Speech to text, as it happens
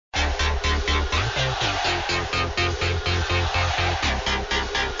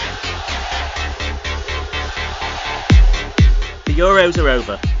Euros are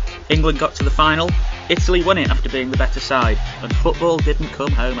over. England got to the final, Italy won it after being the better side, and football didn't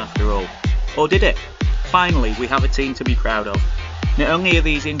come home after all. Or did it? Finally, we have a team to be proud of. Not only are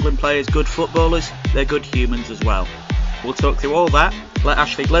these England players good footballers, they're good humans as well. We'll talk through all that, let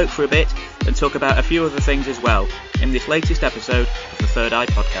Ashley gloat for a bit, and talk about a few other things as well, in this latest episode of the Third Eye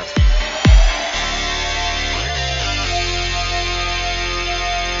Podcast.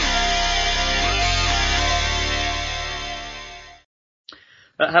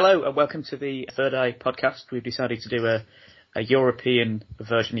 Hello and welcome to the Third Eye Podcast. We've decided to do a European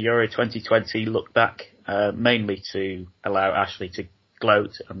version of Euro 2020 look back, mainly to allow Ashley to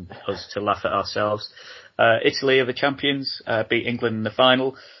gloat and us to laugh at ourselves. Italy are the champions, beat England in the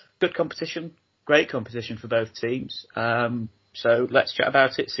final. Good competition, great competition for both teams. So let's chat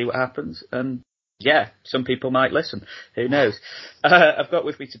about it, see what happens. And yeah, some people might listen. Who knows? I've got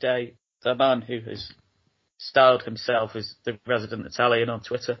with me today a man who has styled himself as the resident Italian on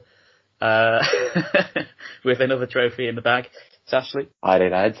Twitter, with another trophy in the bag. It's Ashley. Hi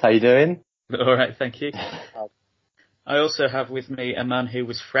there, lads. How you doing? All right, thank you. I also have with me a man who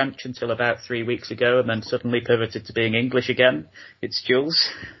was French until about 3 weeks ago and then suddenly pivoted to being English again. It's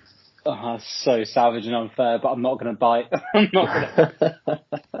Jules. Oh, so savage and unfair, but I'm not going to bite. I'm not going to.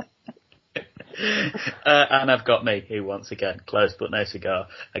 And I've got me, who once again, close but no cigar.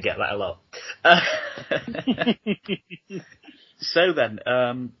 I get that a lot. So then,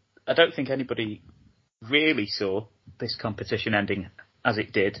 I don't think anybody really saw this competition ending as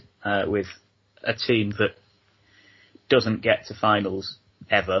it did, with a team that doesn't get to finals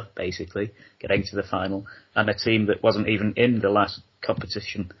ever, basically, getting to the final, and a team that wasn't even in the last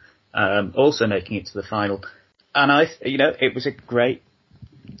competition, also making it to the final. And it was a great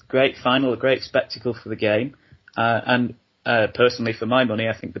final, a great spectacle for the game. And personally, for my money,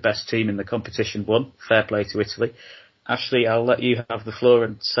 I think the best team in the competition won. Fair play to Italy. Ashley, I'll let you have the floor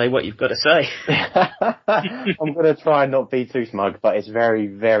and say what you've got to say. I'm going to try and not be too smug, but it's very,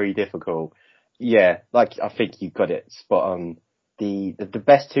 very difficult. Yeah, I think you got it spot on. The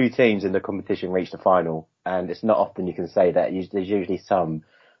best two teams in the competition reached the final, and it's not often you can say that. There's usually some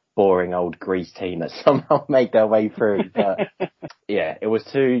boring old Greece team that somehow make their way through. But yeah, it was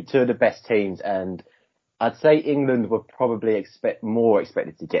two of the best teams, and I'd say England were probably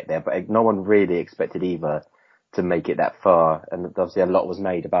expected to get there, but no one really expected either to make it that far. And obviously a lot was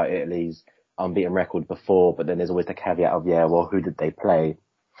made about Italy's unbeaten record before, but then there's always the caveat of, who did they play?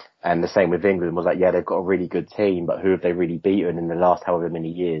 And the same with England was they've got a really good team, but who have they really beaten in the last however many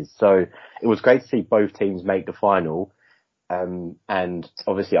years? So it was great to see both teams make the final. And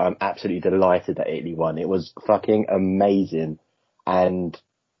obviously I'm absolutely delighted that Italy won. It was fucking amazing. And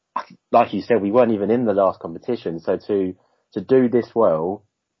like you said, we weren't even in the last competition. So to do this well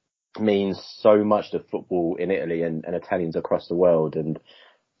means so much to football in Italy and Italians across the world. And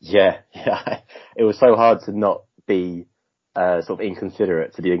yeah, it was so hard to not be sort of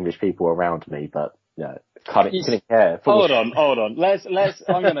inconsiderate to the English people around me, but couldn't care. Hold on. Let's.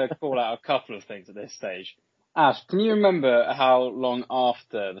 I'm going to call out a couple of things at this stage. Ash, can you remember how long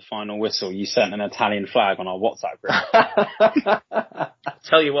after the final whistle you sent an Italian flag on our WhatsApp group?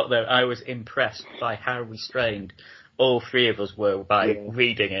 Tell you what though, I was impressed by how restrained all three of us were by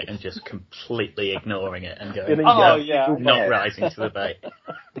reading it and just completely ignoring it and going, not rising to the bait.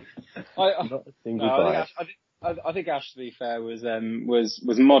 I think Ash, to be fair, was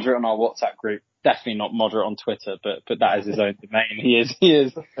moderate on our WhatsApp group. Definitely not moderate on Twitter, but that is his own domain. He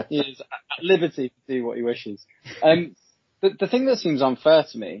is at liberty to do what he wishes. The thing that seems unfair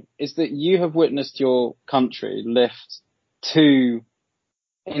to me is that you have witnessed your country lift 2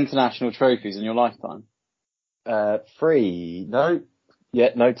 international trophies in your lifetime. 3, no, 2.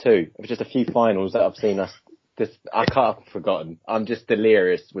 It was just a few finals that I've seen us. I can't have forgotten. I'm just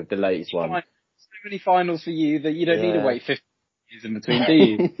delirious with the latest one. So many finals for you that you don't need to wait 50 years in between, do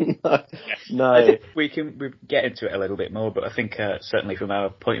you? No. I think we get into it a little bit more, but I think certainly from our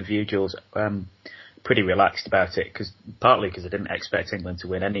point of view, Jules, pretty relaxed about it, partly because I didn't expect England to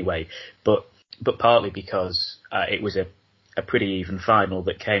win anyway, but partly because it was a pretty even final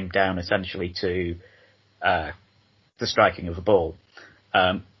that came down essentially to the striking of a ball.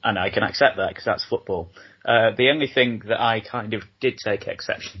 And I can accept that because that's football. The only thing that I kind of did take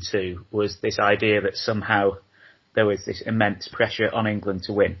exception to was this idea that somehow there was this immense pressure on England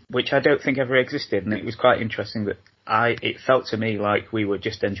to win, which I don't think ever existed. And it was quite interesting that it felt to me like we were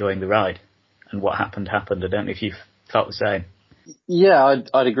just enjoying the ride, and what happened. I don't know if you've felt the same. Yeah,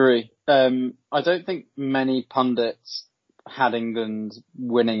 I'd agree. I don't think many pundits had England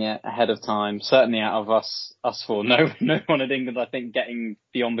winning it ahead of time. Certainly out of us four, no one had England, I think, getting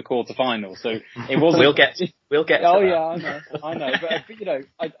beyond the quarterfinals. So it wasn't. We'll get. Oh to yeah, I know. But you know,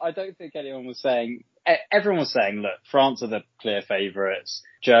 I don't think anyone was saying. Everyone was saying, look, France are the clear favourites.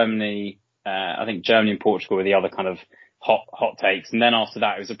 Germany, I think Germany and Portugal were the other kind of hot takes, and then after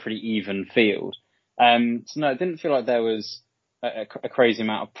that, it was a pretty even field. So no, it didn't feel like there was a crazy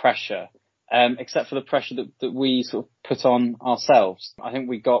amount of pressure. Except for the pressure that we sort of put on ourselves. I think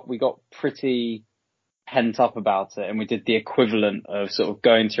we got pretty pent up about it, and we did the equivalent of sort of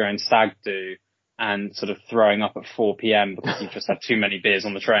going to your own stag do and sort of throwing up at 4 p.m. because you just had too many beers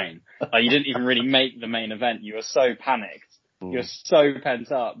on the train. Like, you didn't even really make the main event. You were so panicked. You were so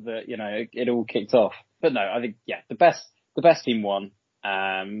pent up that, you know, it all kicked off. But no, I think, yeah, the best team won.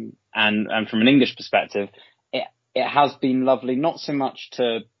 And from an English perspective, it has been lovely, not so much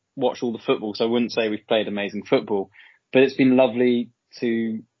to watch all the football, so I wouldn't say we've played amazing football, but it's been lovely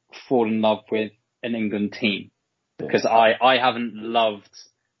to fall in love with an England team, because I haven't loved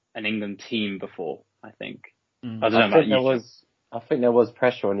an England team before, I think. I don't know about you. I think there was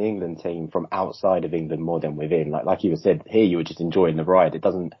pressure on the England team from outside of England more than within. Like you said, here you were just enjoying the ride. It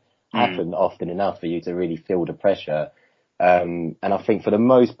doesn't happen often enough for you to really feel the pressure. And I think for the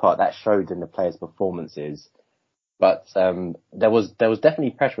most part that showed in the players' performances. But there was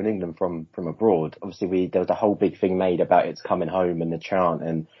definitely pressure in England from abroad. Obviously, there was a whole big thing made about it's coming home and the chant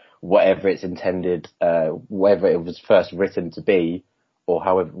and whatever it's intended, whatever it was first written to be, or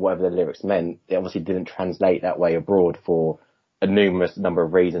whatever the lyrics meant. It obviously didn't translate that way abroad for a numerous number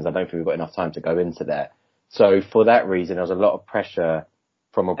of reasons. I don't think we've got enough time to go into that. So for that reason, there was a lot of pressure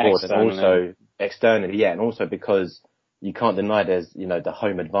from abroad and also externally, yeah, and also because you can't deny there's, you know, the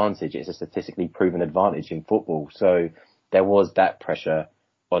home advantage. It's a statistically proven advantage in football. So there was that pressure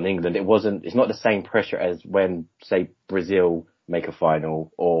on England. It's not the same pressure as when, say, Brazil make a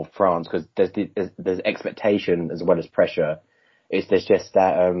final or France, because there's expectation as well as pressure. There's just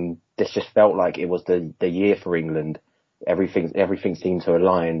that, this just felt like it was the year for England. Everything seemed to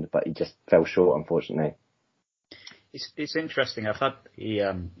align, but it just fell short, unfortunately. It's interesting. I've had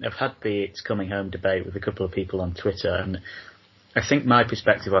the It's Coming Home debate with a couple of people on Twitter, and I think my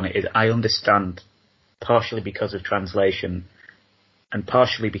perspective on it is I understand, partially because of translation and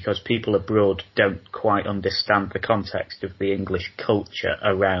partially because people abroad don't quite understand the context of the English culture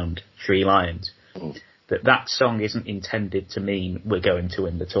around Three Lions. That song isn't intended to mean we're going to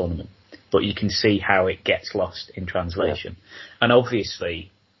win the tournament, but you can see how it gets lost in translation. Yeah. And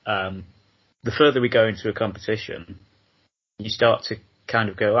obviously, the further we go into a competition, you start to kind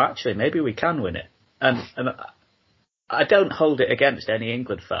of go, actually, maybe we can win it. And I don't hold it against any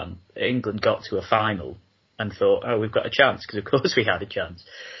England fan. England got to a final and thought, oh, we've got a chance, because of course we had a chance.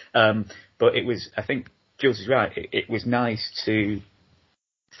 But it was, I think Jules is right, it was nice to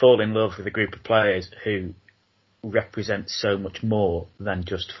fall in love with a group of players who represent so much more than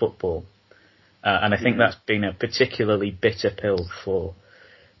just football. And I think that's been a particularly bitter pill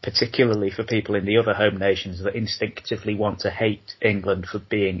particularly for people in the other home nations that instinctively want to hate England for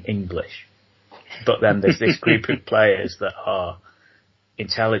being English. But then there's this group of players that are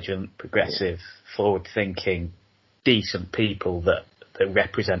intelligent, progressive, forward-thinking, decent people that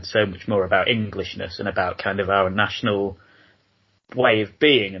represent so much more about Englishness and about kind of our national way of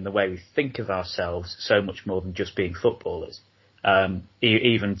being and the way we think of ourselves, so much more than just being footballers.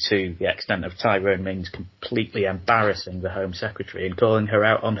 Even to the extent of Tyrone Mings completely embarrassing the Home Secretary and calling her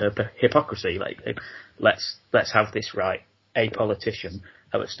out on her hypocrisy. Like, let's have this right. A politician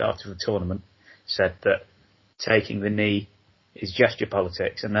at the start of the tournament said that taking the knee is gesture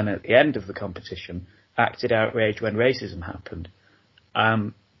politics, and then at the end of the competition acted outraged when racism happened.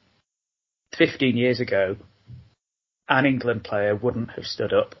 15 years ago, an England player wouldn't have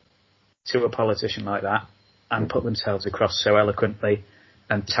stood up to a politician like that and put themselves across so eloquently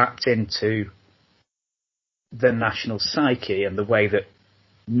and tapped into the national psyche and the way that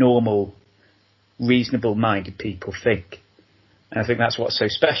normal, reasonable-minded people think. And I think that's what's so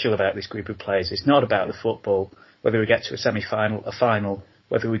special about this group of players. It's not about the football, whether we get to a semi-final, a final,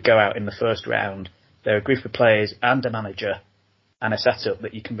 whether we go out in the first round. They're a group of players and a manager and a setup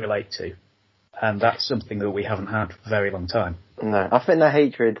that you can relate to. And that's something that we haven't had for a very long time. No, I think the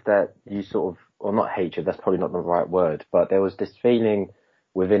hatred that you sort of, or not hatred, that's probably not the right word, but there was this feeling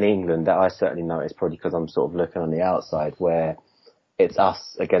within England that I certainly noticed, probably because I'm sort of looking on the outside, where it's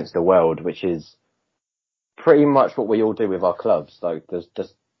us against the world, which is pretty much what we all do with our clubs. Like,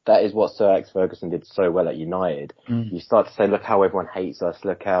 that is what Sir Alex Ferguson did so well at United. You start to say, look how everyone hates us,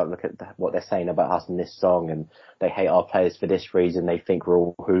 look at what they're saying about us in this song, and they hate our players for this reason, they think we're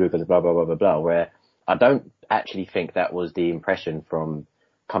all hooligans, blah, blah, blah, blah, blah, where I don't actually think that was the impression from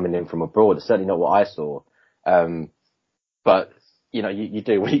coming in from abroad. It's certainly not what I saw. But, you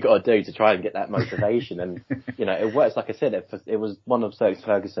do what you got to do to try and get that motivation. And, it works. Like I said, it was one of Sir Alex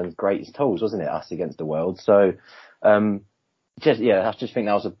Ferguson's greatest tools, wasn't it? Us against the world. So, I just think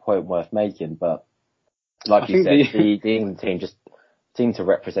that was a point worth making. But like you said, the England team just seemed to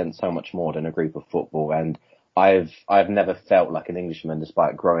represent so much more than a group of football. And I've never felt like an Englishman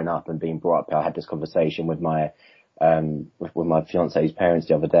despite growing up and being brought up. I had this conversation with my with my fiance's parents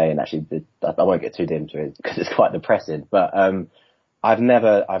the other day, and actually I won't get too deep into it because it's quite depressing. But I've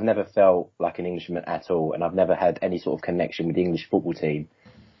never felt like an Englishman at all, and I've never had any sort of connection with the English football team.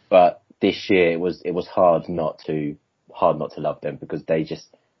 But this year it was hard not to love them, because they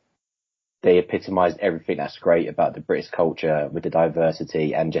epitomised everything that's great about the British culture, with the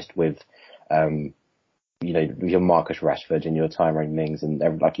diversity, and just with your Marcus Rashford and your Tyrone Mings, and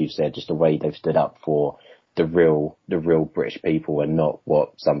like you said, just the way they've stood up for the real British people and not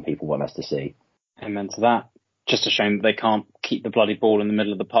what some people want us to see. Amen to that. Just a shame that they can't keep the bloody ball in the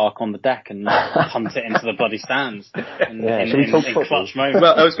middle of the park on the deck and punt it into the bloody stands in clutch moments.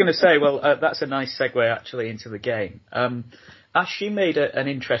 Well, I was going to say, that's a nice segue actually into the game. Ash, you made an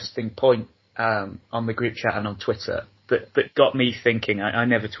interesting point on the group chat and on Twitter that got me thinking. I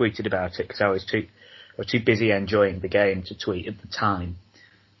never tweeted about it because I was too busy enjoying the game to tweet at the time.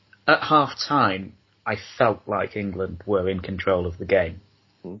 At half time, I felt like England were in control of the game.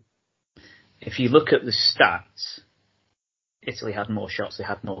 If you look at the stats, Italy had more shots, they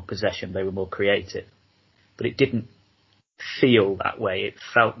had more possession, they were more creative. But it didn't feel that way. It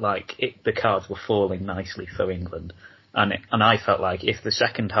felt like the cards were falling nicely for England. And I felt like if the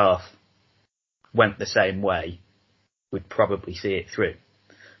second half went the same way, we'd probably see it through.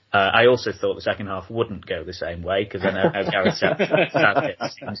 I also thought the second half wouldn't go the same way, because I know how Gareth Southgate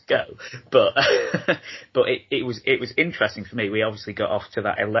seems go. But it was interesting for me. We obviously got off to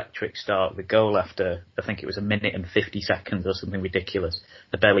that electric start. The goal after, I think it was 1 minute and 50 seconds or something ridiculous.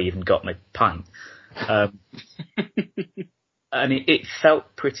 The belly even got my pint. And it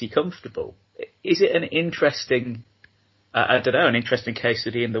felt pretty comfortable. Is it an interesting, an interesting case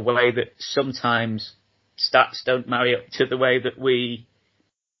study in the way that sometimes stats don't marry up to the way that we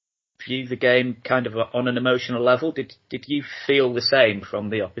view the game kind of on an emotional level? Did you feel the same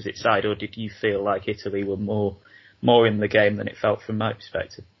from the opposite side, or did you feel like Italy were more in the game than it felt from my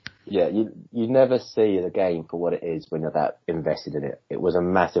perspective? Yeah, you never see the game for what it is when you're that invested in it. It was a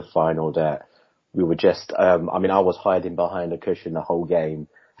massive final that we were just, I was hiding behind a cushion the whole game.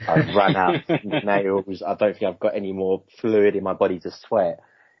 I've run out of nails. I don't think I've got any more fluid in my body to sweat.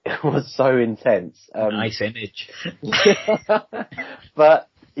 It was so intense. Nice image. But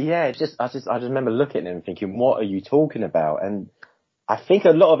yeah, I just remember looking at him and thinking, what are you talking about? And I think a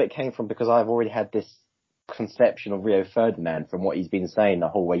lot of it came from because I've already had this conception of Rio Ferdinand from what he's been saying the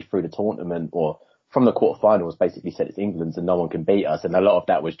whole way through the tournament, or from the quarterfinals, basically said it's England's and no one can beat us. And a lot of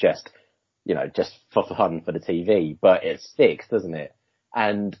that was just for fun for the TV, but it sticks, doesn't it?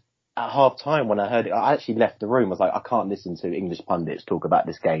 And at half time when I heard it, I actually left the room. I was like, I can't listen to English pundits talk about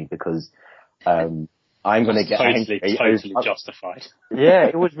this game because, I'm going to get totally justified. Yeah,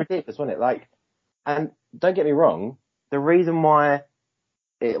 it was ridiculous, wasn't it? And don't get me wrong, the reason why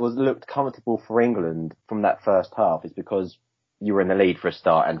it looked comfortable for England from that first half is because you were in the lead for a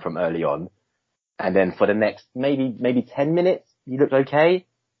start and from early on, and then for the next maybe 10 minutes you looked okay,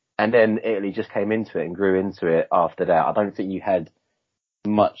 and then Italy just came into it and grew into it after that. I don't think you had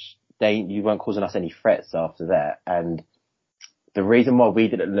much. You weren't causing us any threats after that, and the reason why we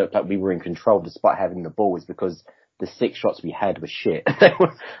didn't look like we were in control despite having the ball is because the 6 shots we had were shit.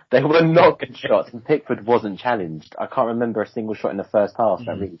 They were not good shots, and Pickford wasn't challenged. I can't remember a single shot in the first half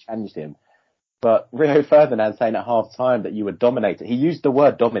that really challenged him. But Rio Ferdinand saying at half time that you were dominated, he used the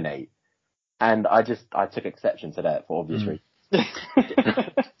word dominate, and I took exception to that for obvious reasons.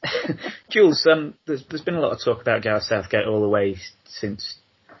 Jules, there's been a lot of talk about Gareth Southgate all the way since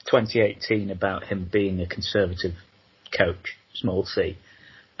 2018 about him being a conservative coach, small c.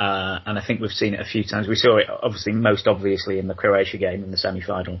 And I think we've seen it a few times. We saw it obviously most obviously in the Croatia game in the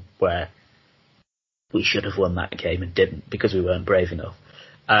semi-final, where we should have won that game and didn't because we weren't brave enough.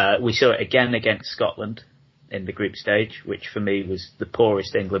 We saw it again against Scotland in the group stage, which for me was the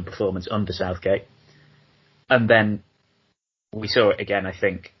poorest England performance under Southgate. And then we saw it again, I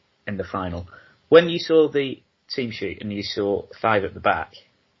think, in the final. When you saw the team sheet and you saw 5 at the back,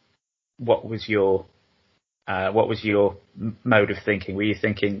 what was your mode of thinking? Were you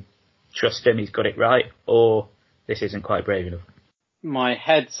thinking, trust him, he's got it right, or this isn't quite brave enough? My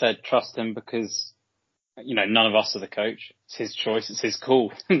head said trust him because none of us are the coach. It's his choice. It's his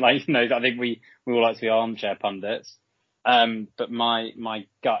call. I think we all like to be armchair pundits. But my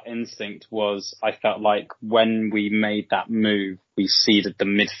gut instinct was I felt like when we made that move, we ceded the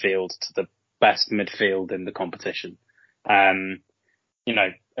midfield to the best midfield in the competition.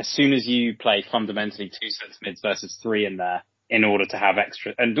 As soon as you play fundamentally 2 centre mids versus 3 in there, in order to have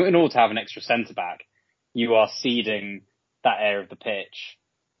an extra centre back, you are ceding that area of the pitch.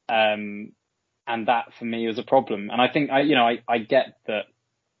 And that for me was a problem. And I think I get that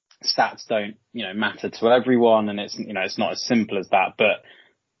stats don't, matter to everyone, and it's not as simple as that. But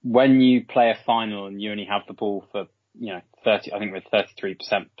when you play a final and you only have the ball for, 30, I think we're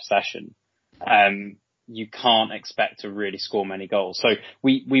 33% possession, you can't expect to really score many goals. So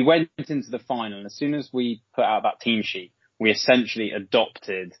we went into the final, and as soon as we put out that team sheet, we essentially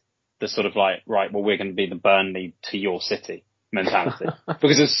adopted the sort of like, right, well, we're going to be the Burnley to your City mentality.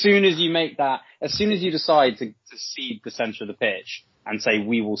 Because as soon as you decide to cede the centre of the pitch and say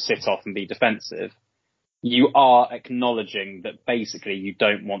we will sit off and be defensive, you are acknowledging that basically you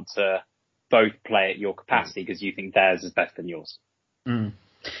don't want to both play at your capacity because you think theirs is better than yours. Mm.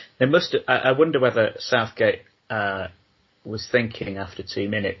 I wonder whether Southgate was thinking after 2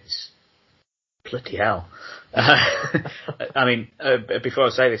 minutes, bloody hell. I mean, before I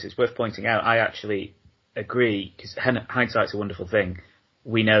say this, it's worth pointing out, I actually agree, because hindsight's a wonderful thing.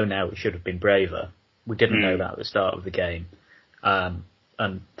 We know now we should have been braver. We didn't know that at the start of the game. And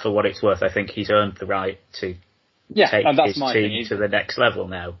for what it's worth, I think he's earned the right to take his team to the next level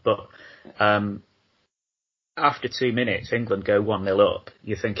now. But after 2 minutes, England go 1-0 up.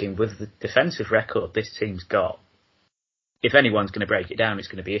 You're thinking, with the defensive record this team's got, if anyone's going to break it down, it's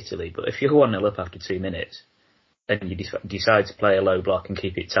going to be Italy. But if you're 1-0 up after 2 minutes, and you decide to play a low block and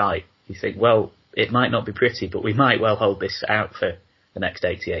keep it tight, you think, well, it might not be pretty, but we might well hold this out for the next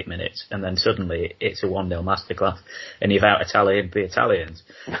 88 minutes. And then suddenly it's a 1-0 masterclass, and you've out Italian the Italians.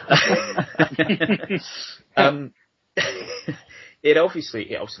 It obviously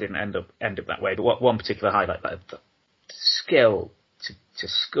didn't end up that way. But one particular highlight, the skill to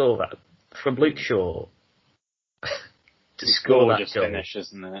score that from Luke Shaw. To score that goal, finish,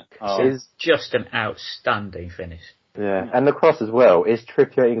 isn't it? It's just an outstanding finish. Yeah, and the cross as well. Is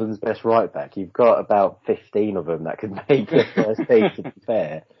Trippier England's best right back? You've got about 15 of them that could make the first team, to be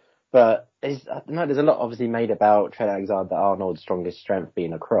fair. But there's a lot obviously made about Trent Alexander-Arnold's strongest strength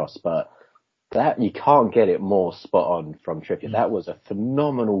being a cross, but that you can't get it more spot on from Trippier. That was a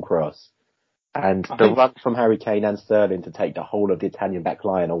phenomenal cross. And the run from Harry Kane and Sterling to take the whole of the Italian back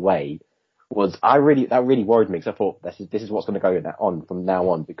line away that really worried me, because I thought this is what's going to go on from now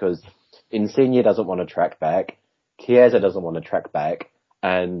on, because Insigne doesn't want to track back, Chiesa doesn't want to track back,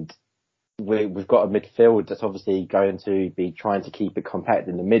 and we've got a midfield that's obviously going to be trying to keep it compact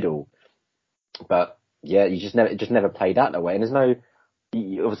in the middle. But yeah, it just never played out that way. And there's no,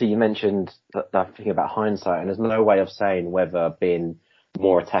 obviously you mentioned that thing about hindsight, and there's no way of saying whether being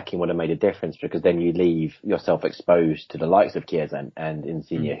more attacking would have made a difference, because then you leave yourself exposed to the likes of Chiesa and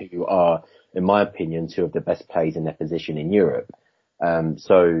Insigne, who are, in my opinion, two of the best players in their position in Europe. It's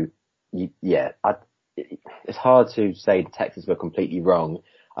hard to say the tactics were completely wrong.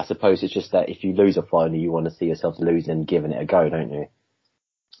 I suppose it's just that if you lose a final, you want to see yourself losing and giving it a go, don't you?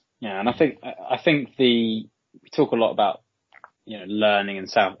 Yeah, and I think we talk a lot about, learning and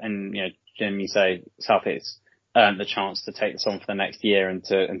Jim, you say Southgate's earned the chance to take this on for the next year and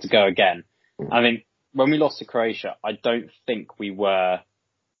to go again. I think when we lost to Croatia, I don't think we were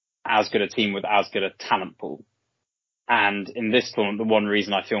as good a team with as good a talent pool. And in this tournament, the one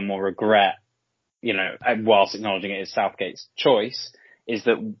reason I feel more regret, whilst acknowledging it is Southgate's choice, is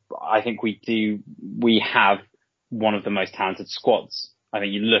that I think we have one of the most talented squads. I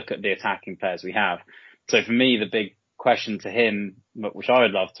think you look at the attacking players we have. So for me, the big question to him, which I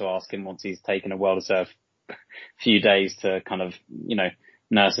would love to ask him once he's taken a well-deserved few days to kind of,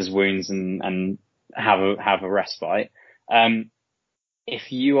 nurse his wounds and have a respite.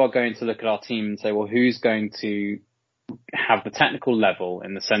 If you are going to look at our team and say, well, who's going to have the technical level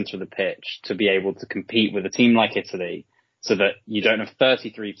in the centre of the pitch to be able to compete with a team like Italy, so that you don't have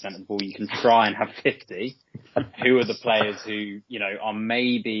 33% of the ball, you can try and have 50. Who are the players who, are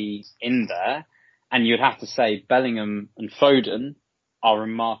maybe in there? And you'd have to say Bellingham and Foden are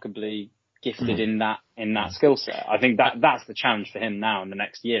remarkably gifted in that skill set. I think that's the challenge for him now in the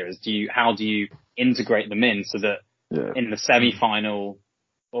next year is how do you integrate them in so that in the semi-final,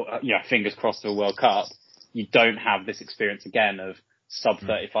 or fingers crossed to a World Cup, you don't have this experience again of sub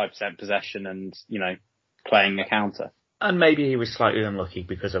 35% possession and, playing a counter. And maybe he was slightly unlucky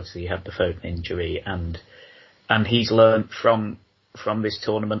because obviously he had the Foden injury, and he's learned from this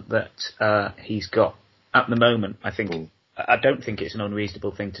tournament that he's got at the moment, I don't think it's an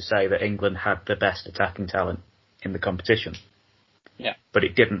unreasonable thing to say that England had the best attacking talent in the competition. Yeah. But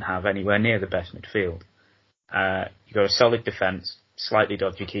it didn't have anywhere near the best midfield. You got a solid defence, slightly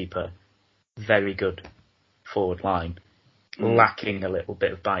dodgy keeper, very good forward line, lacking a little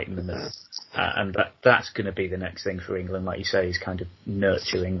bit of bite in the middle. And that's going to be the next thing for England, like you say, is kind of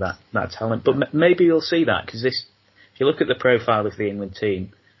nurturing that talent. But maybe you'll see that, because if you look at the profile of the England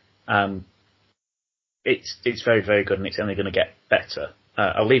team, it's very, very good, and it's only going to get better.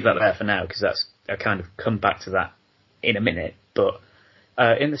 I'll leave that there for now, because I'll kind of come back to that in a minute. But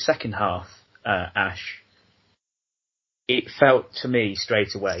in the second half, Ash, it felt to me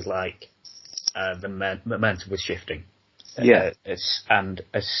straight away like the momentum was shifting. Yeah. And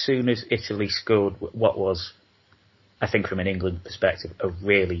as soon as Italy scored what was, I think from an England perspective, a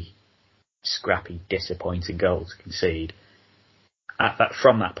really scrappy, disappointing goal to concede,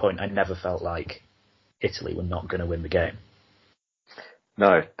 from that point I never felt like Italy were not going to win the game.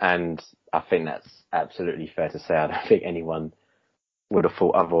 No, and I think that's absolutely fair to say. I don't think anyone would have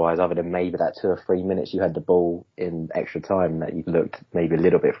thought otherwise, other than maybe that 2 or 3 minutes you had the ball in extra time that you looked maybe a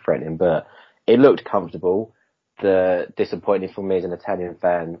little bit threatening, but it looked comfortable. The disappointing for me as an Italian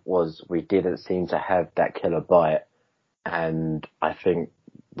fan was we didn't seem to have that killer bite, and I think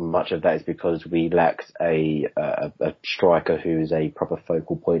much of that is because we lacked a striker who is a proper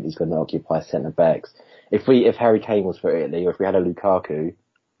focal point who's going to occupy centre backs. If Harry Kane was for Italy, or if we had a Lukaku,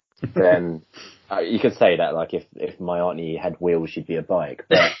 then you could say that, like, if my auntie had wheels, she'd be a bike.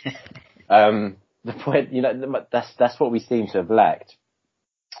 But the point, that's what we seem to have lacked.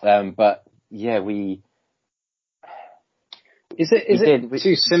 But yeah, Is it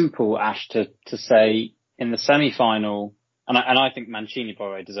too simple, Ash, to say in the semi-final, and I think Mancini, by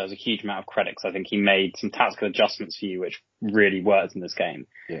the way, deserves a huge amount of credit, because I think he made some tactical adjustments for you which really worked in this game.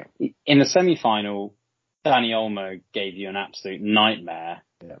 Yeah. In the semi-final, Dani Olmo gave you an absolute nightmare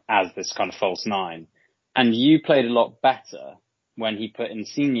as this kind of false nine, and you played a lot better when he put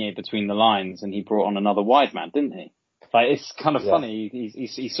Insigne between the lines and he brought on another wide man, didn't he? Like, it's kind of funny.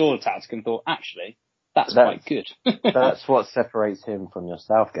 He saw the tactic and thought, actually, that's quite good. That's what separates him from your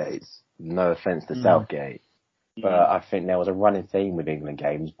Southgates. No offence to Southgate. But I think there was a running theme with England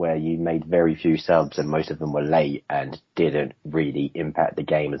games where you made very few subs and most of them were late and didn't really impact the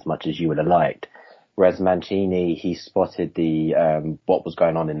game as much as you would have liked. Whereas Mancini, he spotted the what was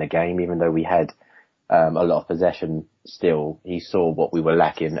going on in the game, even though we had a lot of possession still. He saw what we were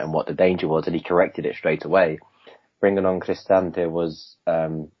lacking and what the danger was, and he corrected it straight away. Bringing on Cristante was,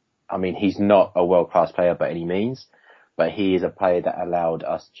 he's not a world-class player by any means, but he is a player that allowed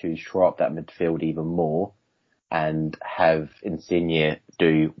us to shore up that midfield even more and have Insigne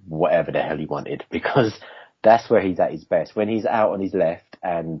do whatever the hell he wanted, because that's where he's at his best. When he's out on his left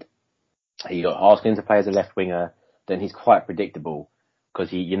and you're asking him to play as a left winger, then he's quite predictable, because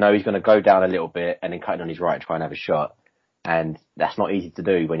he's going to go down a little bit and then cut in on his right and try and have a shot. And that's not easy to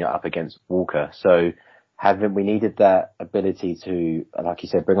do when you're up against Walker. So we needed that ability to, like you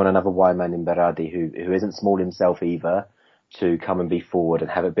said, bring on another wide man in Berardi who isn't small himself either, to come and be forward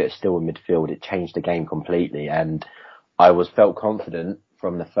and have a bit of still in midfield. It changed the game completely. And I felt confident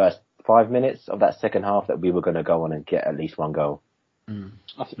from the first 5 minutes of that second half that we were going to go on and get at least one goal.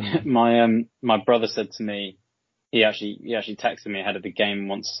 My brother said to me, he actually texted me ahead of the game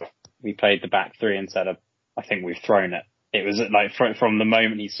once we played the back three and said, I think we've thrown it. It was like from the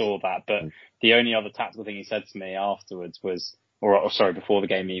moment he saw that. But the only other tactical thing he said to me afterwards was, before the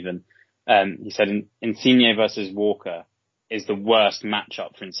game even, he said Insigne versus Walker is the worst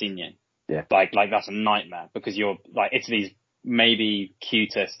matchup for Insigne. Yeah. Like that's a nightmare, because you're like, Italy's maybe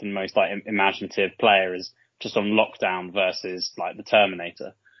cutest and most like imaginative player is just on lockdown versus like the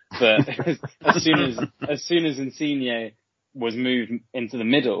Terminator. But as soon as Insigne was moved into the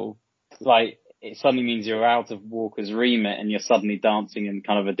middle, like, it suddenly means you're out of Walker's remit and you're suddenly dancing in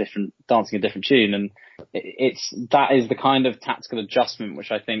kind of a different tune. And that is the kind of tactical adjustment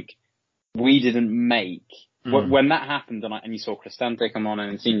which I think we didn't make. When that happened and you saw Cristante come on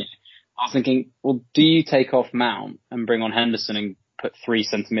and Insigne, I was thinking, well, do you take off Mount and bring on Henderson and put 3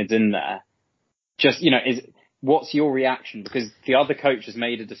 centre mids in there? Just, what's your reaction? Because the other coach has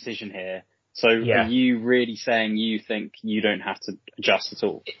made a decision here. So are you really saying you think you don't have to adjust at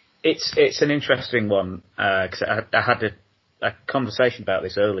all? It's an interesting one, because I had a conversation about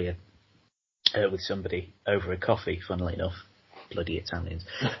this earlier with somebody over a coffee, funnily enough. Bloody Italians.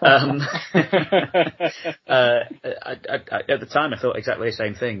 At the time, I thought exactly the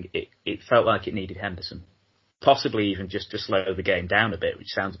same thing. It felt like it needed Henderson. Possibly even just to slow the game down a bit, which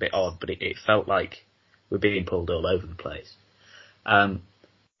sounds a bit odd, but it felt like we're being pulled all over the place.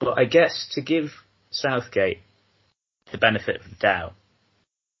 But I guess to give Southgate the benefit of the doubt,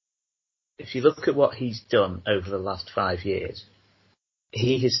 if you look at what he's done over the last 5 years,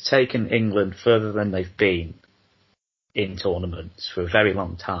 he has taken England further than they've been in tournaments for a very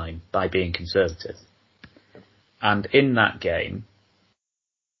long time by being conservative. And in that game,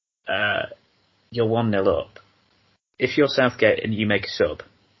 you're 1-0 up. If you're Southgate and you make a sub,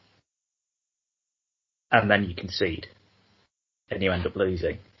 and then you concede, and you end up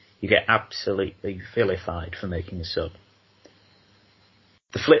losing, you get absolutely vilified for making a sub.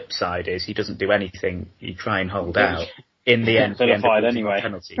 The flip side is he doesn't do anything, you try and hold out. In the end, vilified anyway.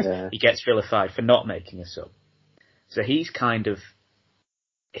 Penalties. Yeah. He gets vilified for not making a sub. So he's kind of,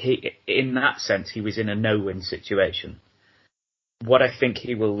 in that sense, he was in a no-win situation. What I think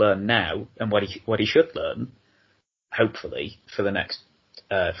he will learn now, and what he should learn, hopefully for the next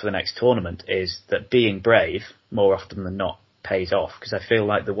tournament, is that being brave more often than not pays off. Because I feel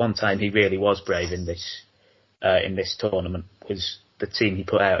like the one time he really was brave in this tournament was the team he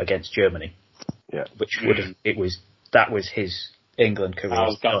put out against Germany. Yeah, which that was his England career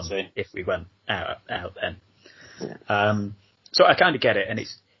done if we went out then. Yeah. So I kind of get it, and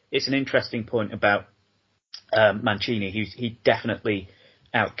it's an interesting point about Mancini. He definitely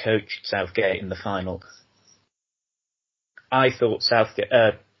outcoached Southgate in the final. I thought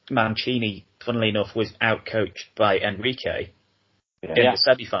Mancini, funnily enough, was outcoached by Enrique in the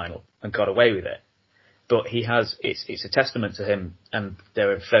semi-final and got away with it. But it's a testament to him, and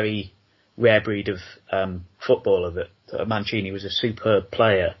they're a very rare breed of footballer that Mancini was a superb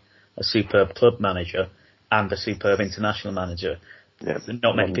player, a superb club manager, and a superb international manager. Yeah,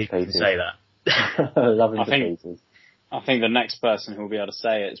 not many people can say that. I think the next person who will be able to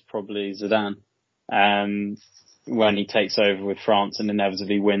say it is probably Zidane. When he takes over with France and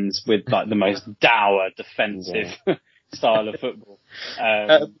inevitably wins with like the most dour defensive style of football.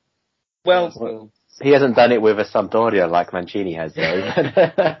 He hasn't done it with a Sampdoria like Mancini has, though.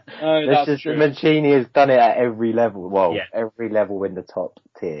 That's true. Mancini has done it at every level. Well, every level in the top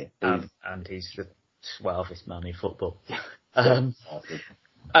tier. And he's the suavest man in football.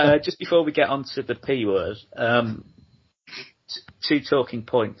 Just before we get on to the P word, two talking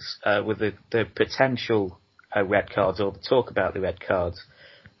points with the potential red cards, or the talk about the red cards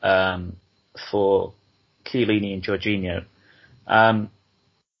for Chiellini and Jorginho.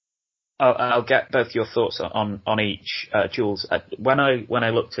 I'll get both your thoughts on each, Jules. When I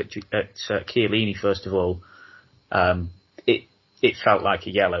looked at Chiellini, first of all, it felt like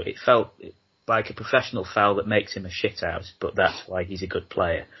a yellow. It felt like a professional foul that makes him a shithouse, but that's why he's a good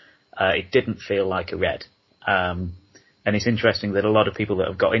player. It didn't feel like a red. And it's interesting that a lot of people that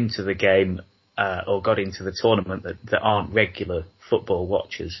have got into the game or got into the tournament that aren't regular football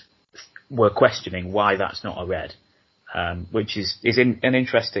watchers were questioning why that's not a red, which is an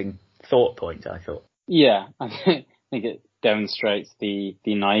interesting thought point, I thought. Yeah, I think it demonstrates the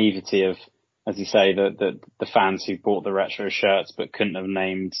naivety of, as you say, the fans who bought the retro shirts but couldn't have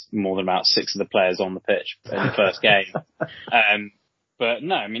named more than about 6 of the players on the pitch in the first game. But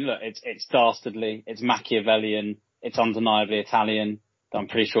no, I mean, look, it's dastardly, it's Machiavellian, it's undeniably Italian. I'm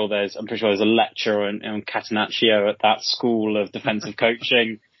pretty sure there's a lecture on Catenaccio at that school of defensive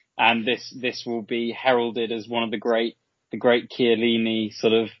coaching, and this will be heralded as one of the great Chiellini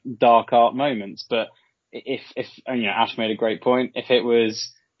sort of dark art moments. But if Ash made a great point. If it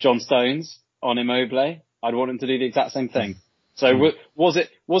was John Stones on Immobile, I'd want him to do the exact same thing. So was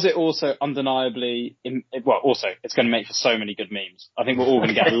it also undeniably? Also, it's going to make for so many good memes. I think we're all going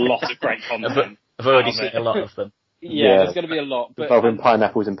to get a lot of great content. I've already seen a lot of them. Yeah, there's going to be a lot. Involving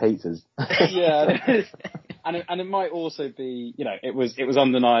pineapples and pizzas. Yeah, and it might also be, it was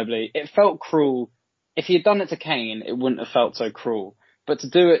undeniably, it felt cruel. If he had done it to Kane, it wouldn't have felt so cruel. But to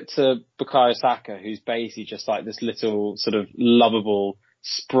do it to Bukayo Saka, who's basically just like this little sort of lovable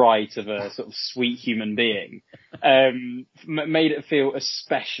sprite of a sort of sweet human being, made it feel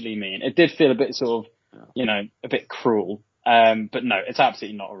especially mean. It did feel a bit sort of, a bit cruel. But no, it's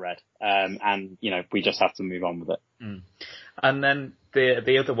absolutely not a red. And we just have to move on with it. Mm. And then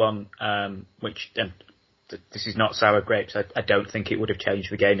the other one, which this is not sour grapes. I don't think it would have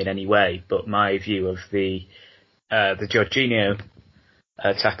changed the game in any way. But my view of the Jorginho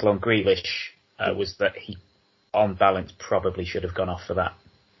tackle on Grealish was that he, on balance, probably should have gone off for that.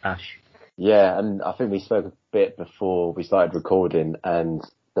 Ash. Yeah, and I think we spoke a bit before we started recording, and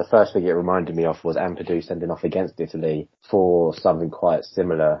the first thing it reminded me of was Ampadu sending off against Italy for something quite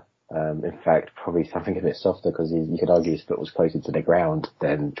similar. In fact, probably something a bit softer, because you could argue his foot was closer to the ground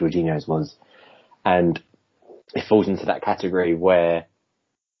than Jorginho's was. And it falls into that category where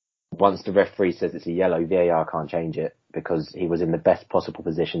once the referee says it's a yellow, VAR can't change it, because he was in the best possible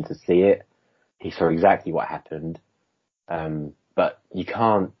position to see it. he saw exactly what happened. But you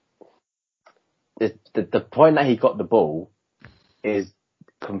can't. The point that he got the ball is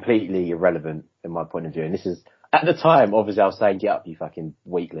completely irrelevant in my point of view. And this is, at the time, obviously I was saying, get up, you fucking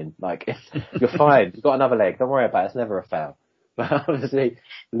weakling. Like, you're fine. You've got another leg. Don't worry about it. It's never a foul. But obviously,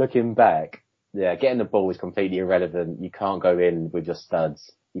 looking back, yeah, getting the ball is completely irrelevant. You can't go in with your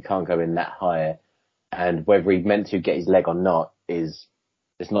studs. You can't go in that high. And whether he meant to get his leg or not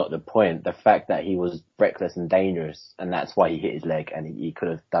it's not the point. The fact that he was reckless and dangerous, and that's why he hit his leg, and he could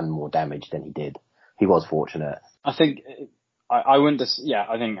have done more damage than he did. He was fortunate. I think I wouldn't just,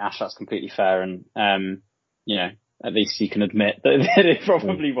 I think Ash, that's completely fair, and at least you can admit that it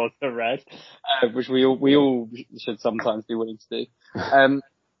probably was the red, which we all should sometimes be willing to do.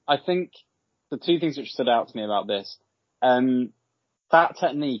 I think the two things which stood out to me about this, that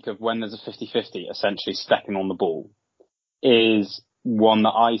technique of when there's a 50-50, essentially stepping on the ball, is one that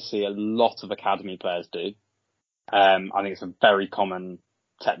I see a lot of academy players do. I think it's a very common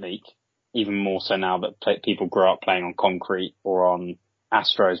technique, even more so now that people grow up playing on concrete or on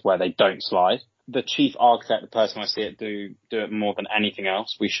Astros where they don't slide. The chief architect, the person I see it do it more than anything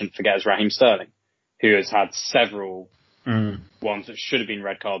else, we shouldn't forget, is Raheem Sterling, who has had several ones that should have been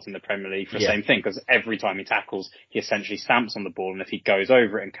red cards in the Premier League for the same thing, because every time he tackles, he essentially stamps on the ball, and if he goes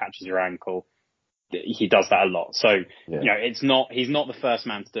over it and catches your ankle, he does that a lot. So, he's not the first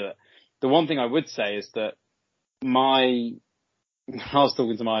man to do it. The one thing I would say is that I was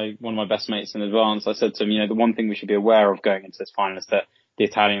talking to one of my best mates in advance. I said to him, the one thing we should be aware of going into this final is that the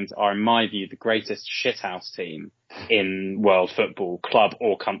Italians are, in my view, the greatest shithouse team in world football, club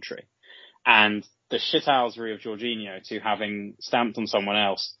or country. And the shithousery of Jorginho to having stamped on someone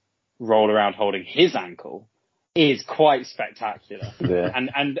else, roll around holding his ankle, is quite spectacular. Yeah.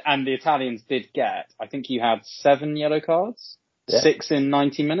 And the Italians did get, I think you had 7 yellow cards, 6 in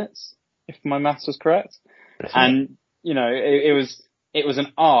 90 minutes, if my maths was correct. And, it was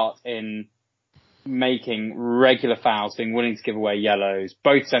an art in making regular fouls, being willing to give away yellows,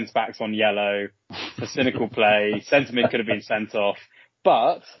 both centre-backs on yellow, for cynical play, centre-mid could have been sent off.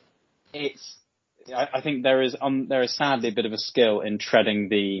 But I think there is sadly a bit of a skill in treading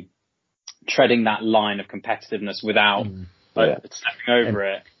that line of competitiveness without stepping over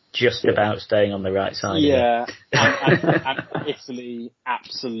it. Just about staying on the right side. Yeah. And Italy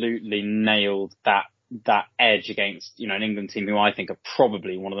absolutely nailed that edge against, an England team who I think are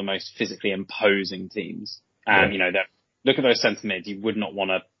probably one of the most physically imposing teams. And, look at those centre mids. You would not want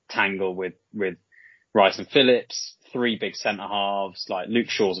to tangle with Rice and Phillips, 3 big centre halves. Like, Luke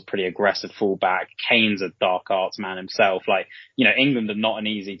Shaw's a pretty aggressive fullback. Kane's a dark arts man himself. Like, England are not an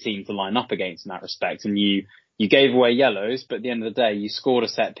easy team to line up against in that respect. And you gave away yellows, but at the end of the day, you scored a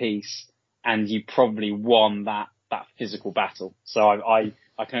set piece and you probably won that physical battle. So I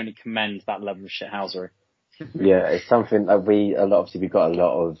can only commend that level of shithousery. Yeah, it's something that we rightfully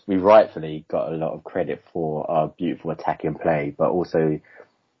got a lot of credit for our beautiful attacking play, but also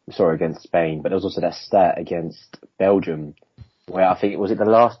we saw against Spain, but there was also that stat against Belgium where I think it was the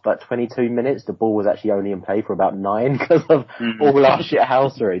last 22 minutes, the ball was actually only in play for about 9 because of all our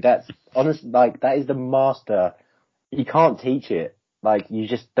shithousery. That's honestly, that is the master. You can't teach it.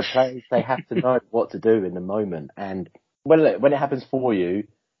 The players, they have to know what to do in the moment. And when it happens for you,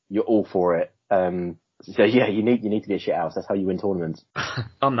 you're all for it. So yeah, you need to be a shithouse. That's how you win tournaments.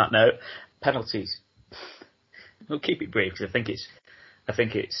 On that note, penalties. We'll keep it brief because I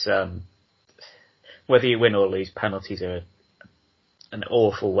think it's whether you win or lose, penalties are an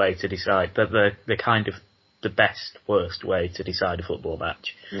awful way to decide. They're kind of the best, worst way to decide a football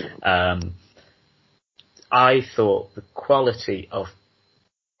match. I thought the quality of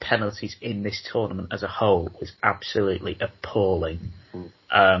penalties in this tournament as a whole was absolutely appalling.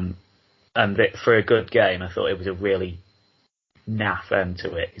 And that for a good game, I thought it was a really naff end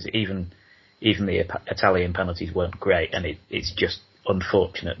to it. Because even the Italian penalties weren't great, and it's just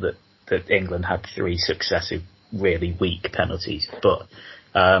unfortunate that England had 3 successive really weak penalties. But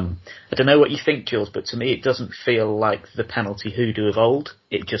I don't know what you think, Jules, but to me it doesn't feel like the penalty hoodoo of old.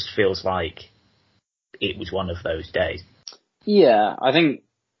 It just feels like it was one of those days. Yeah, I think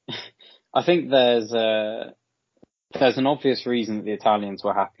there's an obvious reason that the Italians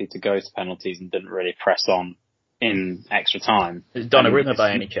were happy to go to penalties and didn't really press on in extra time. Is Donnarumma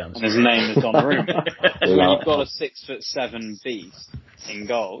by any chance? And his name is Donnarumma. When you've got a 6'7" beast in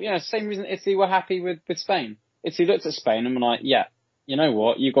goal. Same reason Italy were happy with Spain. Italy looked at Spain and were like, yeah, you know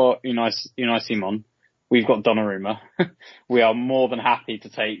what? You got Unai Simon. We've got Donnarumma. We are more than happy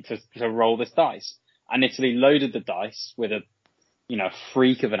to roll this dice. And Italy loaded the dice with a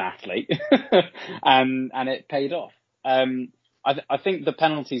freak of an athlete, and it paid off. I think the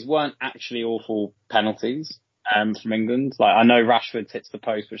penalties weren't actually awful penalties from England. Like, I know Rashford hits the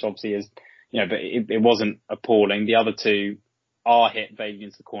post, which obviously is, but it wasn't appalling. The other two are hit vaguely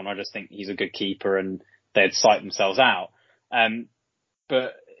into the corner. I just think he's a good keeper and they'd sight themselves out.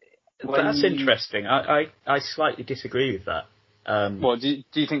 But that's interesting. I slightly disagree with that.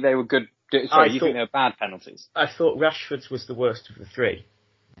 Do you think they were good? Sorry, do you think they were bad penalties? I thought Rashford's was the worst of the three.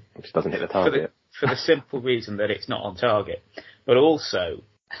 Which doesn't hit the target. For the simple reason that it's not on target. But also,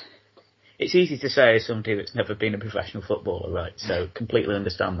 it's easy to say as somebody that's never been a professional footballer, right? So completely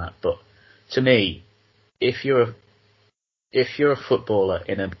understand that. But to me, if you're a footballer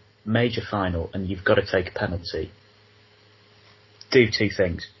in a major final and you've got to take a penalty, do two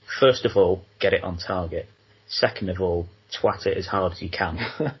things. First of all, get it on target. Second of all, twat it as hard as you can.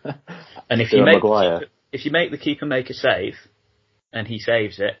 And if you make the keeper make a save, and he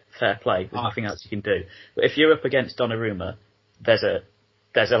saves it, fair play. There's nothing else you can do. But if you're up against Donnarumma, there's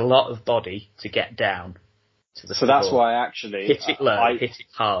a lot of body to get down to the. So floor. That's why actually hit it low, hit it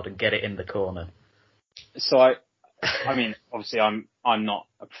hard, and get it in the corner. So I mean, obviously I'm not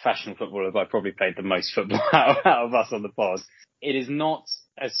a professional footballer, but I probably played the most football out of us on the pod. It is not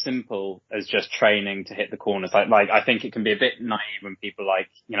as simple as just training to hit the corners. Like I think it can be a bit naive when people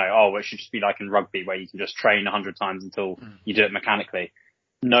it should just be like in rugby where you can just train 100 times until you do it mechanically.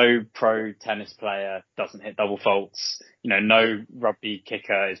 No pro tennis player doesn't hit double faults. No rugby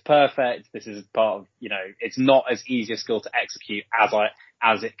kicker is perfect. This is part of, it's not as easy a skill to execute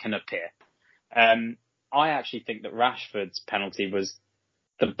as it can appear. I actually think that Rashford's penalty was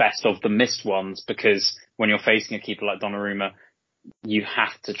the best of the missed ones because when you're facing a keeper like Donnarumma, you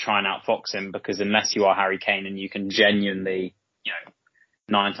have to try and outfox him because unless you are Harry Kane and you can genuinely,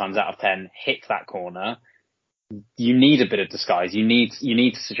 9 times out of 10 hit that corner, you need a bit of disguise. You need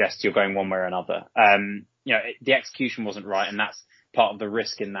to suggest you're going one way or another. The execution wasn't right, and that's part of the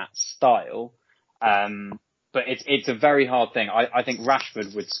risk in that style. But it's a very hard thing. I think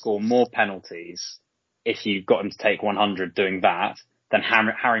Rashford would score more penalties if you got him to take 100 doing that than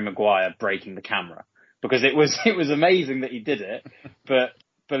Harry Maguire breaking the camera. Because it was amazing that he did it, but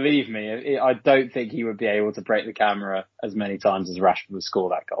believe me, I don't think he would be able to break the camera as many times as Rashford would score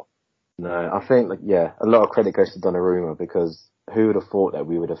that goal. No, I think a lot of credit goes to Donnarumma because who would have thought that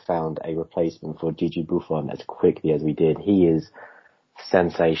we would have found a replacement for Gigi Buffon as quickly as we did? He is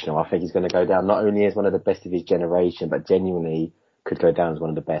sensational. I think he's going to go down not only as one of the best of his generation, but genuinely could go down as one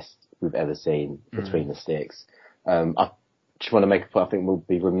of the best we've ever seen between the sticks. I just want to make a point. I think we'll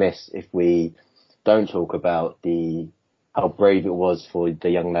be remiss if we don't talk about how brave it was for the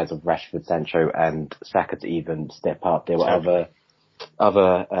young lads of Rashford, Sancho and Saka to even step up. There were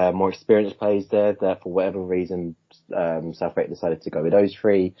other more experienced players there that for whatever reason Southgate decided to go with those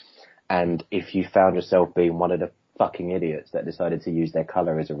three. And if you found yourself being one of the fucking idiots that decided to use their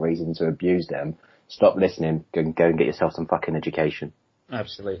colour as a reason to abuse them, stop listening, go and get yourself some fucking education.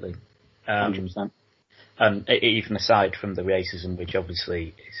 Absolutely. 100%. And even aside from the racism, which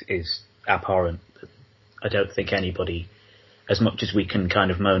obviously is abhorrent, I don't think anybody, as much as we can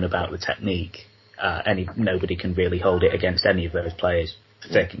kind of moan about the technique, nobody can really hold it against any of those players for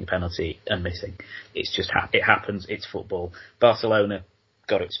taking a penalty and missing. It's just it happens. It's football. Barcelona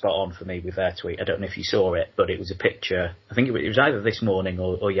got it spot on for me with their tweet. I don't know if you saw it, but it was a picture. I think it was either this morning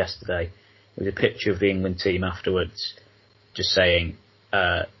or yesterday. It was a picture of the England team afterwards, just saying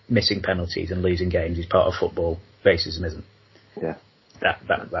missing penalties and losing games is part of football. Racism isn't. Yeah.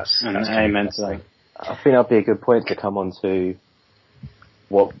 That's amen to that. I think that'd be a good point to come on to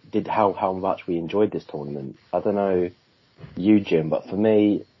how much we enjoyed this tournament. I don't know you, Jim, but for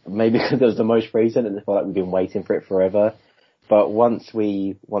me, maybe because it was the most recent and I feel like we've been waiting for it forever. But once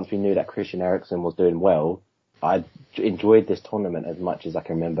we knew that Christian Eriksen was doing well, I enjoyed this tournament as much as I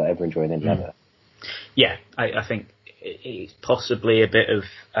can remember ever enjoying any other. Yeah, I think it's possibly a bit of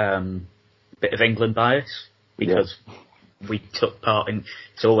England bias because we took part in.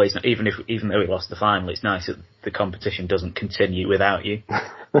 It's always even though we lost the final, it's nice that the competition doesn't continue without you.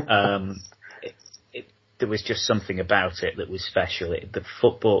 There was just something about it that was special.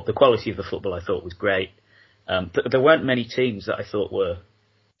 The quality of the football I thought was great. There weren't many teams that I thought were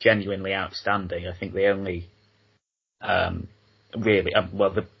genuinely outstanding. I think the only the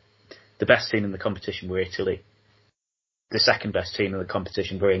best team in the competition were Italy. The second best team in the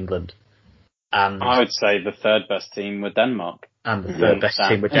competition were England. And I would say the third best team were Denmark. And the third best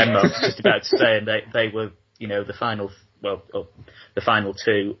team were Denmark. I was just about to say, and they were, the final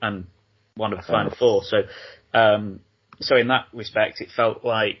two and one of the final four. So in that respect, it felt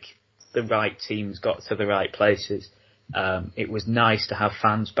like the right teams got to the right places. It was nice to have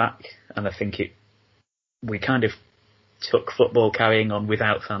fans back, and I think we kind of took football carrying on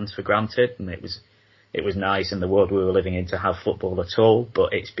without fans for granted, and it was nice in the world we were living in to have football at all,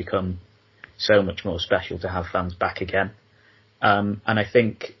 but it's become so much more special to have fans back again. And I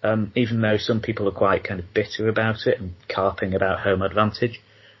think even though some people are quite kind of bitter about it and carping about home advantage,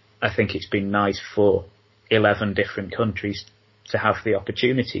 I think it's been nice for 11 different countries to have the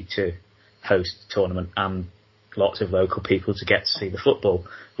opportunity to host the tournament and lots of local people to get to see the football.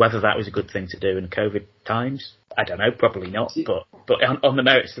 Whether that was a good thing to do in COVID times, I don't know, probably not. But on the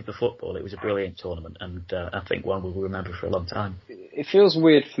merits of the football, it was a brilliant tournament, and I think one we'll remember for a long time. It feels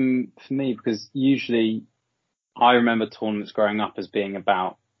weird for me because usually I remember tournaments growing up as being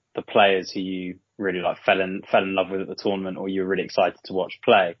about the players who you really like fell in love with at the tournament, or you were really excited to watch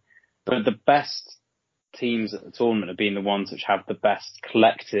play. But the best teams at the tournament have been the ones which have the best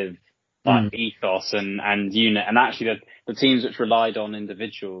collective ethos and unit. And actually the teams which relied on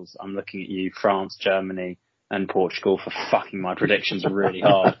individuals, I'm looking at you, France, Germany and Portugal, for fucking my predictions are really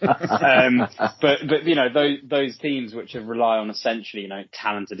hard. But you know, those teams which have rely on essentially, you know,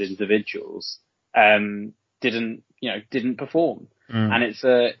 talented individuals, didn't perform. And it's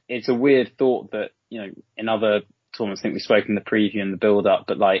a weird thought that, you know, in other tournaments, I think we spoke in the preview and the build up,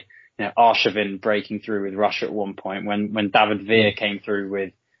 but like, you know, Arshavin breaking through with Russia at one point, when David Villa came through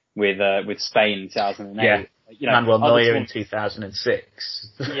with Spain in 2008. Yeah. You know, Manuel Neuer in 2006.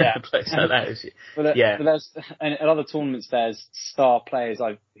 Yeah. Places like that. But there's, and at other tournaments, there's star players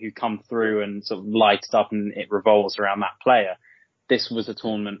who come through and sort of light it up and it revolves around that player. This was a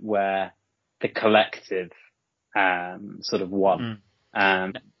tournament where the collective sort of won.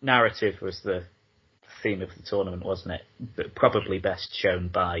 Narrative was the theme of the tournament, wasn't it? But probably best shown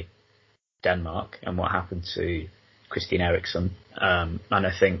by Denmark and what happened to Christian Eriksen. And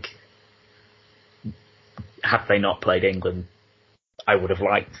I think had they not played England, I would have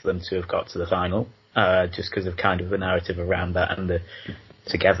liked them to have got to the final, just because of kind of the narrative around that and the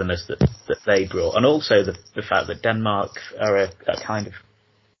togetherness that they brought. And also the fact that Denmark are a kind of,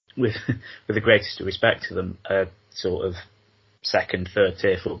 with the greatest respect to them, a sort of second, third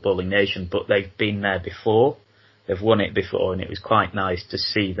tier footballing nation, but they've been there before. They've won it before, and it was quite nice to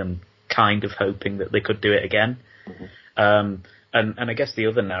see them kind of hoping that they could do it again. And I guess the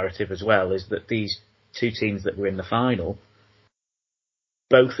other narrative as well is that these two teams that were in the final,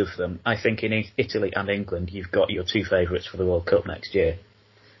 both of them, I think in Italy and England, you've got your two favourites for the World Cup next year,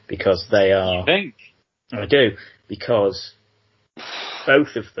 because they are. You think? I do, because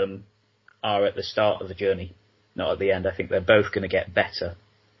both of them are at the start of the journey, not at the end. I think they're both going to get better,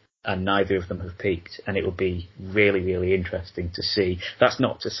 and neither of them have peaked, and it will be really, really interesting to see. That's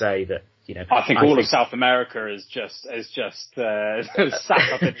not to say that, you know, I think all of South America is just sat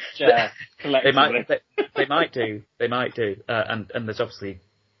up in a chair collectively. They might do, and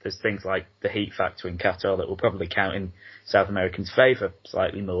there's things like the heat factor in Qatar that will probably count in South Americans' favour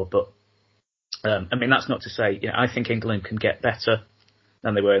slightly more. But I mean, that's not to say, you know, I think England can get better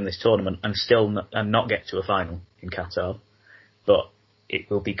than they were in this tournament and still not get to a final in Qatar. But it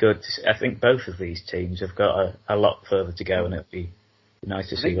will be good. I think both of these teams have got a lot further to go, and it'll be nice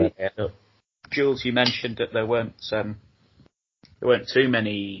to see where they end up. Jules, you mentioned that there weren't too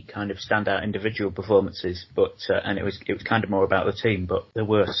many kind of standout individual performances, but and it was kind of more about the team. But there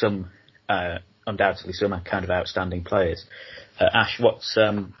were some, undoubtedly, some kind of outstanding players. Ash,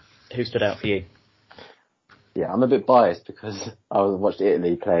 who stood out for you? Yeah, I'm a bit biased because I watched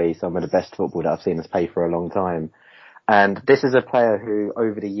Italy play some of the best football that I've seen us play for a long time. And this is a player who,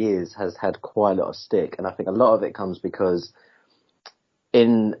 over the years, has had quite a lot of stick. And I think a lot of it comes because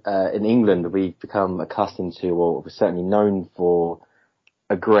in England, we've become accustomed to, or we're certainly known for,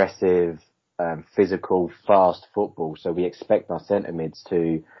 aggressive, physical, fast football. So we expect our centre mids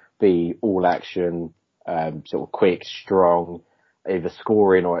to be all action, sort of quick, strong, either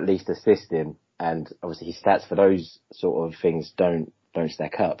scoring or at least assisting. And obviously his stats for those sort of things don't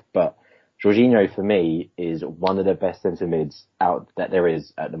stack up. But Jorginho, for me, is one of the best centre mids out that there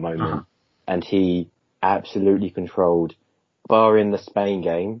is at the moment. And he absolutely controlled, barring the Spain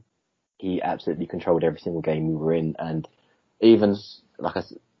game, he absolutely controlled every single game we were in. And even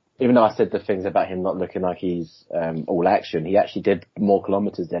though I said the things about him not looking like he's all action, he actually did more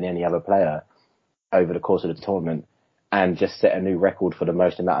kilometres than any other player over the course of the tournament, and just set a new record for the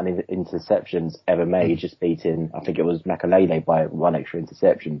most amount of interceptions ever made, just beating, I think it was Makelele by one extra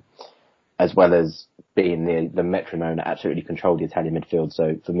interception, as well as being the metronome that absolutely controlled the Italian midfield.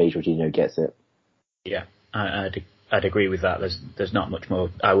 So for me, Jorginho gets it. Yeah, I'd agree with that. There's not much more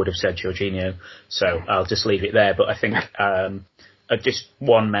I would have said Jorginho, so I'll just leave it there. But I think just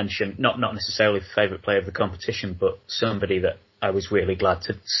one mention, not necessarily the favourite player of the competition, but somebody that I was really glad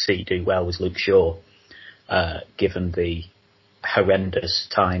to see do well was Luke Shaw. given the horrendous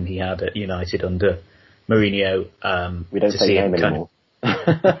time he had at United under Mourinho. We don't say him anymore.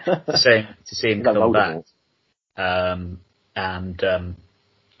 To see him come back, and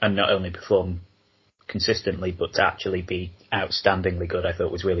not only perform consistently, but to actually be outstandingly good, I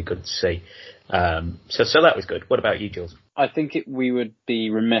thought was really good to see. So that was good. What about you, Jules? I think we would be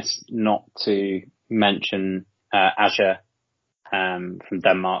remiss not to mention Ajer from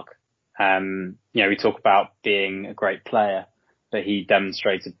Denmark. We talk about being a great player, but he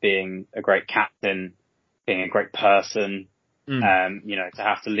demonstrated being a great captain, being a great person. To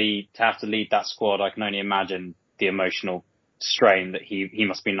have to lead that squad, I can only imagine the emotional strain that he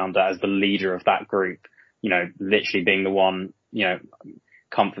must have been under as the leader of that group. Literally being the one,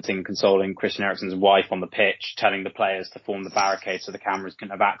 comforting, consoling Christian Eriksen's wife on the pitch, telling the players to form the barricade so the cameras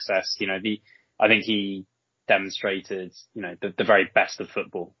couldn't have access. I think he demonstrated, the very best of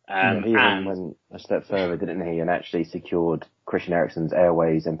football. He even went a step further, didn't he? And actually secured Christian Eriksen's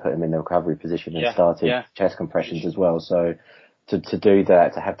airways and put him in the recovery position and started chest compressions as well. So to do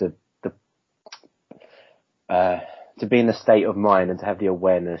that, to have to be in the state of mind and to have the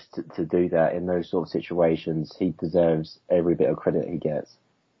awareness to do that in those sort of situations, he deserves every bit of credit he gets.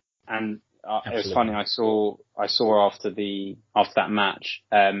 And it was funny. I saw after that match,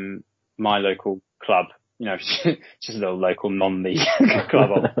 my local club, just a little local non-league club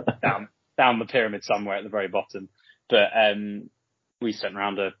down the pyramid somewhere at the very bottom. But we sent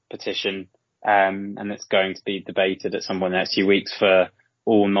around a petition, and it's going to be debated at some point in the next few weeks for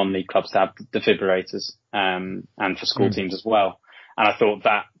all non-league clubs to have defibrillators, and for school teams as well. And I thought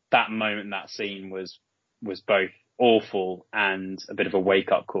that moment, that scene was both awful and a bit of a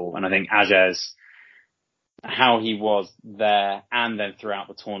wake-up call. And I think Ajer's, how he was there and then throughout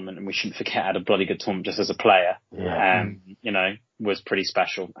the tournament, and we shouldn't forget had a bloody good tournament just as a player, was pretty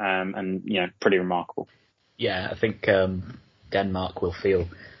special, and pretty remarkable. Yeah, I think Denmark will feel,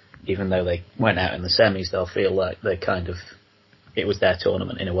 even though they went out in the semis, they'll feel like they it was their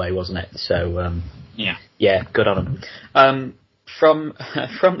tournament in a way, wasn't it? So good on them. From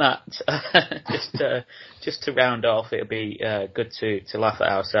that, just to round off, it'll be good to laugh at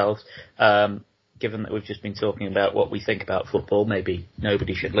ourselves. Given that we've just been talking about what we think about football, maybe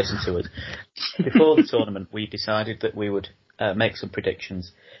nobody should listen to us. Before the tournament, we decided that we would make some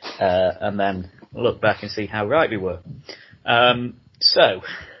predictions and then look back and see how right we were.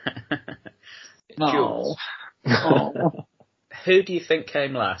 Jules, who do you think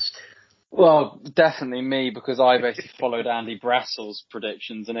came last? Well, definitely me, because I basically followed Andy Brassell's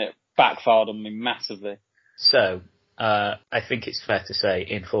predictions and it backfired on me massively. So, I think it's fair to say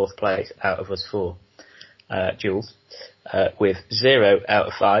in fourth place out of us four, Jules, with 0 out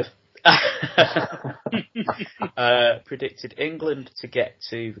of 5, predicted England to get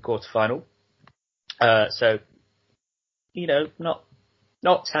to the quarterfinal. So,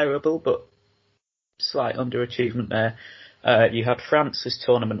 not terrible, but slight underachievement there. You had France as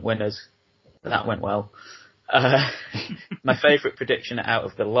tournament winners. That went well. My favourite prediction out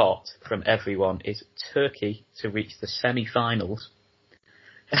of the lot from everyone is Turkey to reach the semi-finals.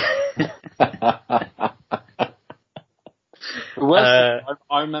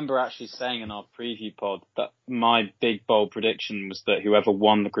 I remember actually saying in our preview pod that my big bold prediction was that whoever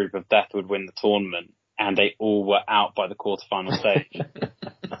won the group of death would win the tournament, and they all were out by the quarterfinal stage.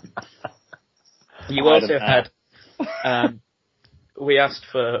 You also had... we asked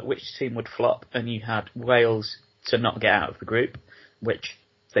for which team would flop, and you had Wales to not get out of the group, which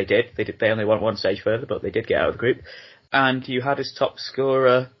they did. They only went one stage further, but they did get out of the group. And you had as top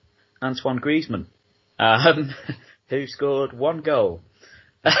scorer Antoine Griezmann, who scored 1 goal.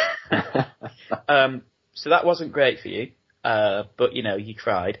 So that wasn't great for you, but you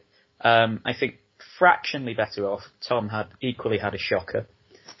tried. I think fractionally better off, Tom had a shocker.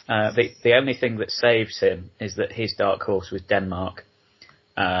 The only thing that saves him is that his dark horse was Denmark,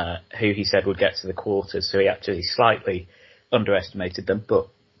 who he said would get to the quarters, so he actually slightly underestimated them, but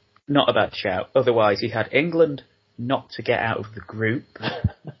not a bad shout. Otherwise, he had England not to get out of the group,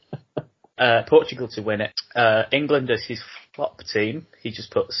 Portugal to win it, England as his flop team, he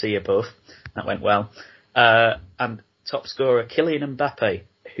just put C above, that went well, and top scorer Kylian Mbappe,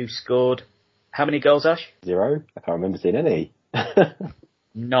 who scored how many goals, Ash? 0. I can't remember seeing any.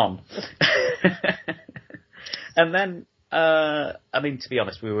 None. And then, to be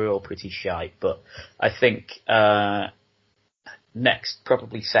honest, we were all pretty shite, but I think next,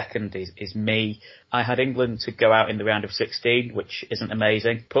 probably second, is me. I had England to go out in the round of 16, which isn't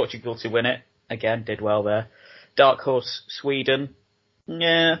amazing. Portugal to win it, again, did well there. Dark horse Sweden,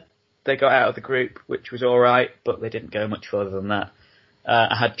 they got out of the group, which was alright, but they didn't go much further than that.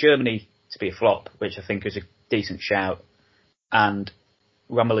 I had Germany to be a flop, which I think is a decent shout, and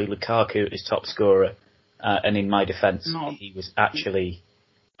Romelu Lukaku is top scorer, and in my defence, he was actually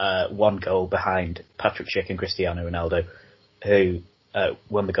 1 goal behind Patrick Schick and Cristiano Ronaldo, who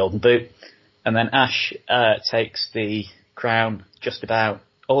won the Golden Boot. And then Ash takes the crown just about.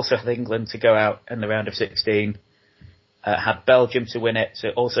 Also had England to go out in the round of 16. Had Belgium to win it, so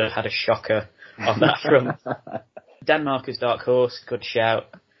also had a shocker on that front. Denmark as dark horse, good shout.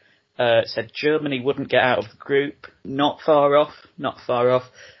 Said Germany wouldn't get out of the group, not far off.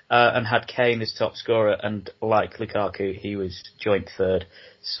 And had Kane as top scorer, and like Lukaku, he was joint third.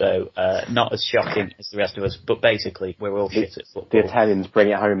 So not as shocking as the rest of us, but basically we're all shit at football. The Italians bring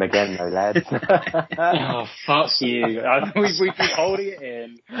it home again, though, lads. Oh, fuck you! We've been holding it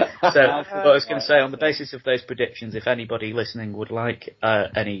in. So what I was going to say, on the basis of those predictions, if anybody listening would like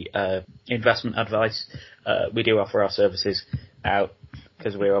any investment advice, we do offer our services out,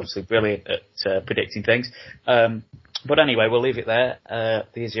 because we're obviously brilliant at predicting things. But anyway, we'll leave it there.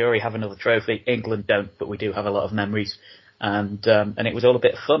 The Azzurri have another trophy. England don't, but we do have a lot of memories. And it was all a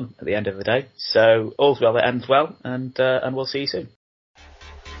bit of fun at the end of the day. So all's well that ends well, and we'll see you soon.